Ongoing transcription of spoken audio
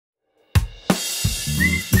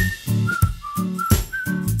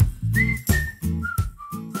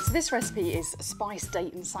this recipe is spiced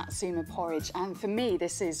date and satsuma porridge, and for me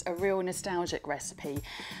this is a real nostalgic recipe.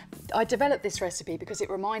 I developed this recipe because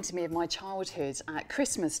it reminded me of my childhood at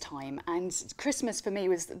Christmas time, and Christmas for me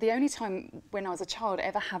was the only time when I was a child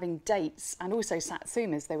ever having dates and also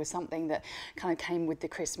satsumas. They were something that kind of came with the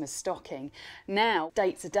Christmas stocking. Now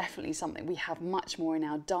dates are definitely something we have much more in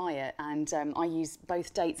our diet, and I use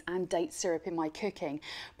both dates and date syrup in my cooking,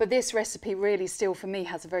 but this recipe really still for me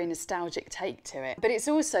has a very nostalgic take to it. But it's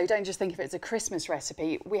also, don't just think of it as a Christmas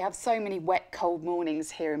recipe. We have so many wet, cold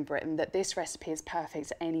mornings here in Britain that this recipe is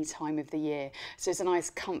perfect at any time of the year. So it's a nice,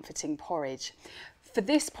 comforting porridge. For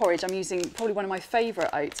this porridge, I'm using probably one of my favourite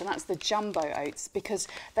oats, and that's the jumbo oats, because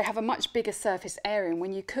they have a much bigger surface area, and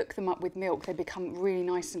when you cook them up with milk, they become really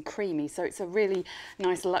nice and creamy. So it's a really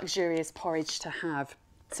nice, luxurious porridge to have.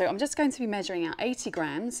 So I'm just going to be measuring out 80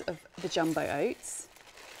 grams of the jumbo oats.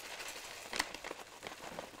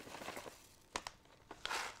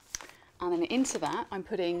 And then into that, I'm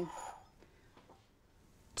putting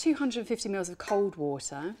 250 mils of cold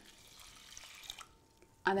water.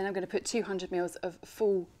 And then I'm going to put 200 mils of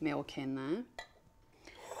full milk in there.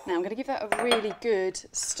 Now I'm going to give that a really good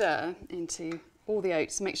stir into all the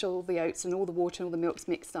oats, make sure all the oats and all the water and all the milk's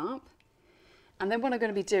mixed up. And then what I'm going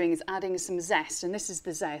to be doing is adding some zest, and this is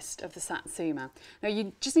the zest of the satsuma. Now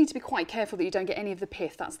you just need to be quite careful that you don't get any of the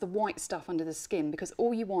pith, that's the white stuff under the skin, because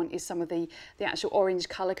all you want is some of the actual orange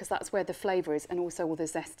colour, because that's where the flavour is, and also all the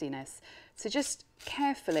zestiness. So just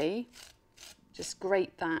carefully, just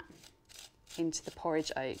grate that into the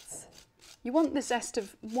porridge oats. You want the zest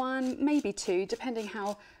of 1, maybe 2, depending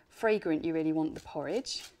how fragrant you really want the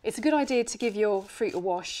porridge. It's a good idea to give your fruit a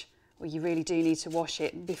wash, or you really do need to wash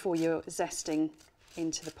it before you're zesting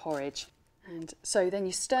into the porridge. And so then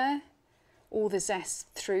you stir all the zest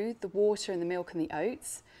through the water and the milk and the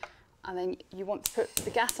oats, and then you want to put the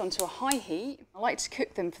gas onto a high heat. I like to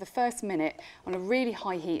cook them for the first minute on a really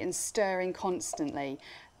high heat and stirring constantly.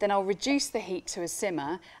 Then I'll reduce the heat to a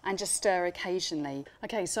simmer and just stir occasionally.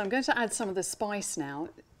 Okay, so I'm going to add some of the spice now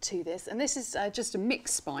to this, and this is just a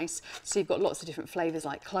mixed spice, so you've got lots of different flavours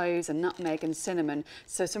like cloves and nutmeg and cinnamon,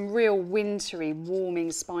 so some real wintry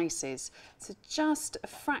warming spices. So just a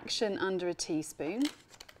fraction under a teaspoon,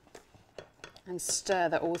 and stir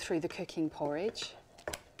that all through the cooking porridge.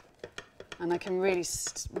 And I can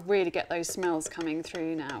really get those smells coming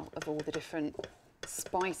through now of all the different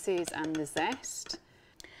spices and the zest.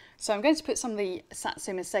 So I'm going to put some of the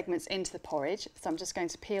satsuma segments into the porridge, so I'm just going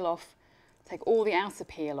to peel off, take all the outer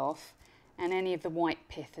peel off, and any of the white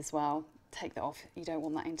pith as well. Take that off, you don't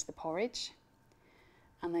want that into the porridge.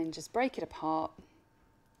 And then just break it apart,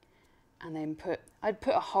 and then I'd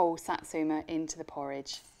put a whole satsuma into the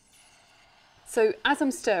porridge. So as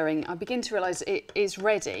I'm stirring, I begin to realise it is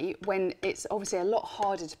ready when it's obviously a lot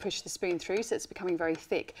harder to push the spoon through, so it's becoming very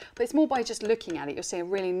thick. But it's more by just looking at it, you'll see a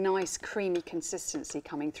really nice creamy consistency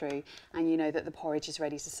coming through, and you know that the porridge is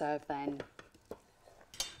ready to serve then.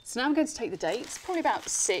 So now I'm going to take the dates, probably about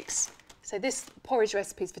 6. So this porridge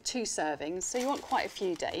recipe is for 2 servings, so you want quite a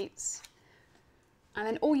few dates. And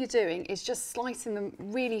then all you're doing is just slicing them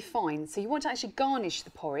really fine. So you want to actually garnish the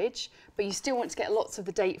porridge, but you still want to get lots of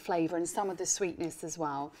the date flavour and some of the sweetness as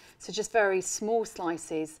well. So just very small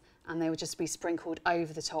slices, and they will just be sprinkled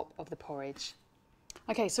over the top of the porridge.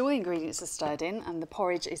 Okay, so all the ingredients are stirred in, and the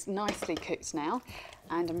porridge is nicely cooked now,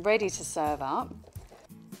 and I'm ready to serve up.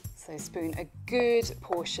 So spoon a good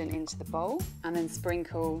portion into the bowl, and then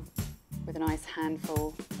sprinkle with a nice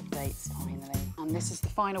handful of dates finally. And this is the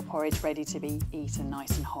final porridge ready to be eaten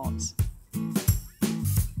nice and hot.